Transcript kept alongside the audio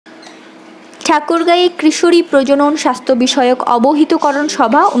ঠাকুরগাঁয়ে কিশোরী প্রজনন স্বাস্থ্য বিষয়ক অবহিতকরণ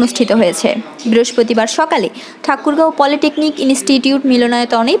সভা অনুষ্ঠিত হয়েছে। বৃহস্পতিবার সকালে ঠাকুরগাঁও পলিটেকনিক ইনস্টিটিউট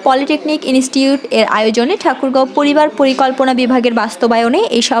মিলনায়তনে পলিটেকনিক ইনস্টিটিউট এর আয়োজনে ঠাকুরগাঁও পরিবার পরিকল্পনা বিভাগের বাস্তবায়নে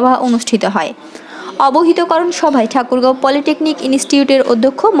এই সভা অনুষ্ঠিত হয়। অবহিতকরণ সভায় ঠাকুরগাঁও পলিটেকনিক ইনস্টিটিউটের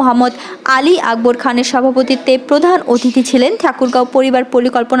অধ্যক্ষ মোহাম্মদ আলী আকবর খানের সভাপতিত্বে প্রধান অতিথি ছিলেন ঠাকুরগাঁও পরিবার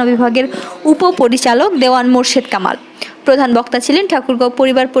পরিকল্পনা বিভাগের উপপরিচালক দেওয়ান মোর্শেদ কামাল। প্রধান বক্তা ছিলেন ঠাকুরগাঁও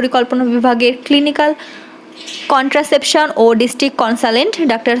পরিবার পরিকল্পনা বিভাগের ক্লিনিক্যাল কন্ট্রাসেপশন ও district consultant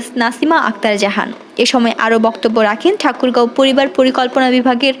doctor Nasima Akter জাহান। এ সময় আরও বক্তব্য রাখেন ঠাকুরগাঁও পরিবার পরিকল্পনা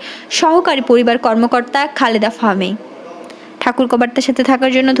বিভাগের সহকারী পরিবার কর্মকর্তা খালেদা ফাহমি। ঠাকুরগাঁও বার্তার সাথে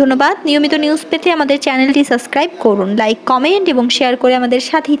থাকার জন্য ধন্যবাদ। নিয়মিত নিউজ পেতে আমাদের চ্যানেলটি সাবস্ক্রাইব করুন, লাইক, কমেন্ট এবং শেয়ার করে আমাদের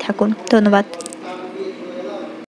সাথেই থাকুন। ধন্যবাদ।